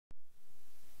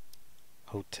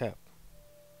Hotep,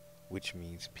 which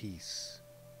means peace.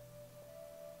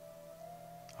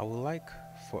 I would like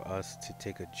for us to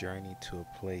take a journey to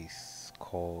a place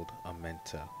called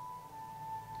Amenta.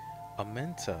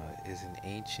 Amenta is an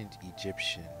ancient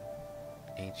Egyptian,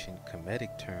 ancient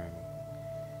Kemetic term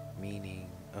meaning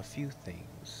a few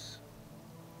things: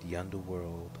 the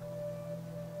underworld,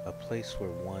 a place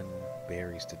where one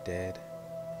buries the dead,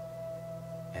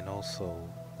 and also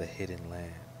the hidden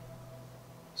land.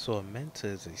 So Amenta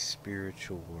is a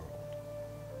spiritual world.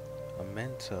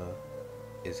 Amenta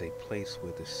is a place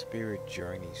where the spirit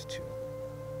journeys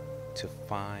to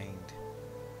find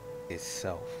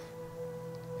itself.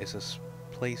 It's a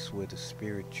place where the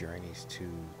spirit journeys to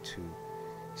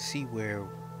see where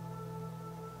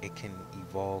it can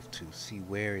evolve to, see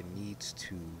where it needs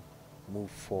to move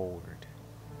forward,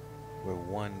 where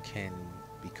one can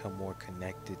become more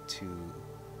connected to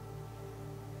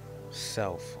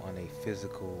self on a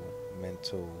physical,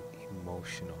 mental,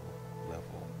 emotional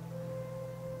level.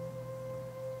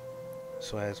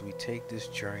 So as we take this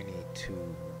journey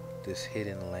to this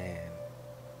hidden land,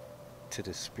 to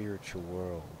the spiritual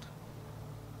world,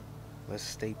 let's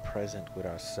stay present with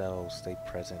ourselves, stay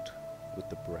present with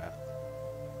the breath.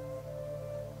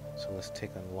 So let's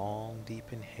take a long,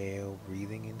 deep inhale,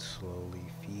 breathing in slowly,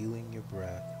 feeling your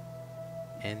breath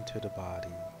enter the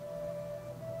body.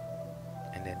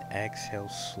 And then exhale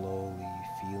slowly,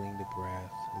 feeling the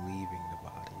breath leaving the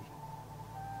body.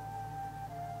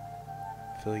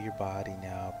 Feel your body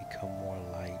now become more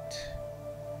light,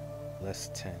 less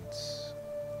tense,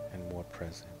 and more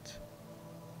present.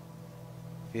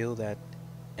 Feel that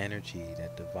energy,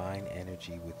 that divine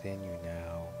energy within you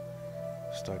now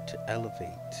start to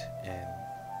elevate and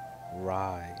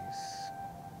rise.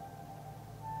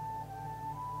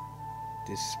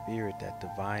 This spirit, that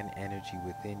divine energy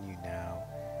within you now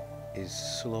is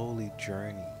slowly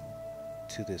journeying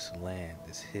to this land,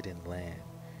 this hidden land,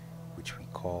 which we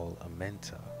call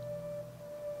Amenta.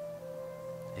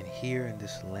 And here in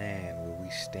this land where we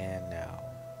stand now,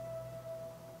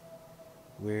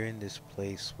 we're in this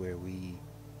place where we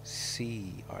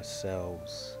see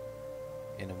ourselves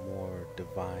in a more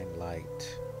divine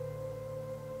light.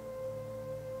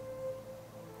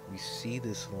 We see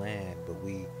this land, but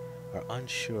we are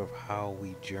unsure of how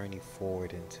we journey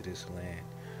forward into this land,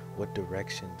 what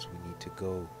directions we need to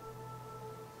go.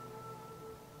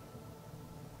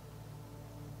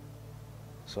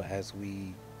 So as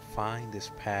we find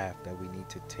this path that we need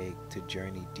to take to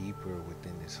journey deeper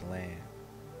within this land,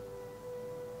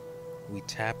 we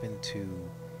tap into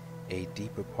a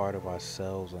deeper part of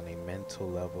ourselves on a mental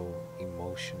level,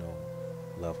 emotional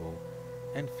level,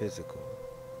 and physical.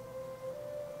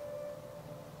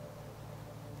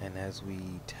 And as we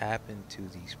tap into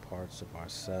these parts of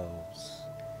ourselves,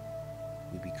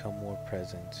 we become more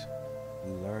present.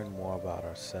 We learn more about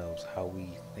ourselves, how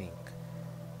we think.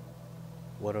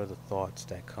 What are the thoughts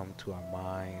that come to our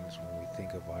minds when we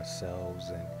think of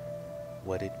ourselves, and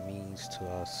what it means to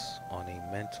us on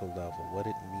a mental level, what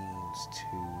it means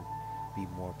to be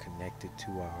more connected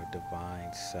to our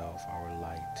divine self, our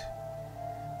light.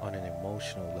 On an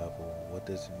emotional level, what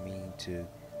does it mean to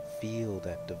feel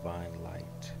that divine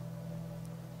light,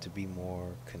 to be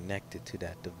more connected to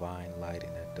that divine light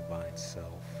and that divine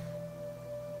self?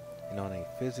 And on a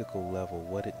physical level,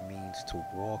 what it means to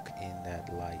walk in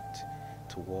that light,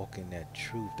 to walk in that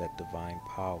truth, that divine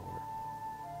power.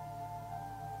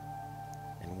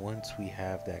 And once we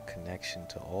have that connection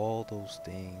to all those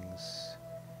things,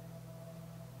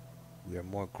 we are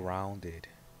more grounded.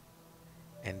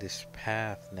 And this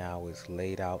path now is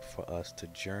laid out for us to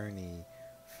journey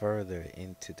further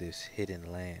into this hidden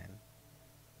land.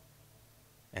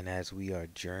 And as we are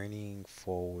journeying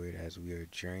forward, as we are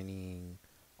journeying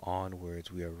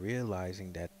onwards, we are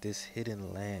realizing that this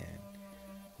hidden land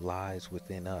lies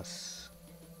within us.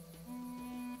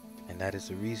 And that is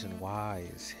the reason why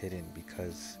it's hidden,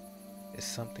 because it's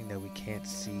something that we can't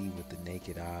see with the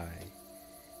naked eye.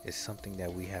 It's something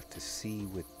that we have to see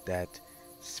with that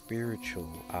spiritual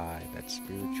eye, that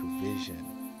spiritual vision.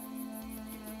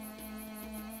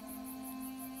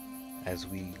 As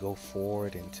we go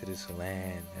forward into this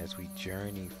land, as we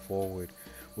journey forward,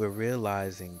 we're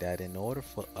realizing that in order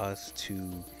for us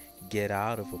to get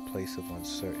out of a place of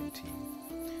uncertainty,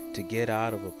 to get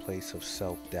out of a place of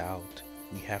self-doubt,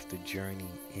 we have to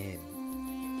journey in.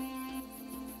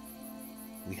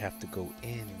 We have to go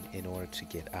in order to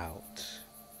get out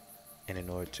and in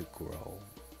order to grow.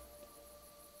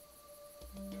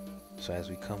 So as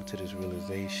we come to this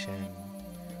realization,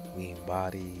 we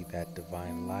embody that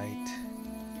divine light,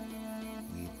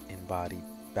 we embody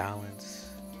balance,